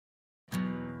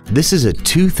This is a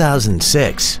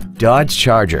 2006 Dodge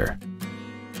Charger.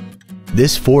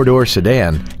 This four-door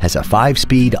sedan has a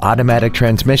 5-speed automatic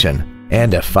transmission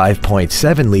and a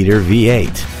 5.7-liter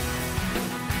V8.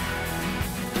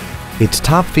 Its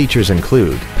top features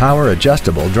include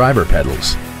power-adjustable driver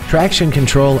pedals, traction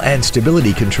control and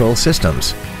stability control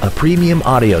systems, a premium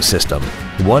audio system,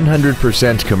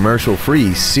 100%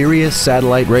 commercial-free Sirius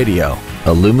satellite radio,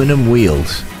 aluminum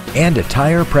wheels, and a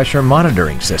tire pressure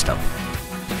monitoring system.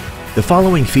 The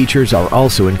following features are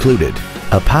also included: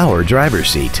 a power driver's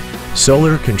seat,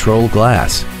 solar control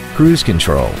glass, cruise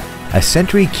control, a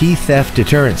Sentry key theft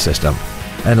deterrent system,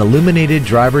 an illuminated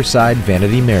driver's side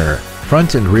vanity mirror,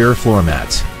 front and rear floor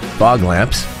mats, fog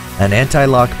lamps, an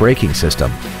anti-lock braking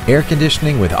system, air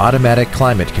conditioning with automatic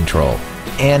climate control,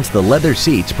 and the leather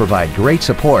seats provide great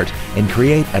support and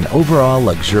create an overall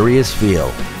luxurious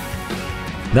feel.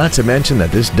 Not to mention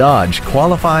that this Dodge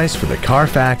qualifies for the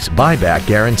Carfax buyback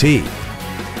guarantee.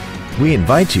 We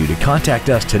invite you to contact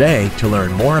us today to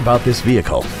learn more about this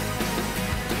vehicle.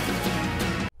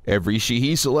 Every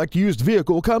Sheehy Select used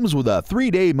vehicle comes with a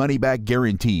 3-day money-back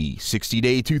guarantee,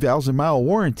 60-day 2,000-mile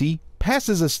warranty,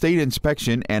 passes a state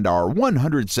inspection and our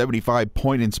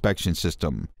 175-point inspection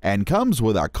system, and comes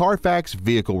with a Carfax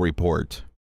vehicle report.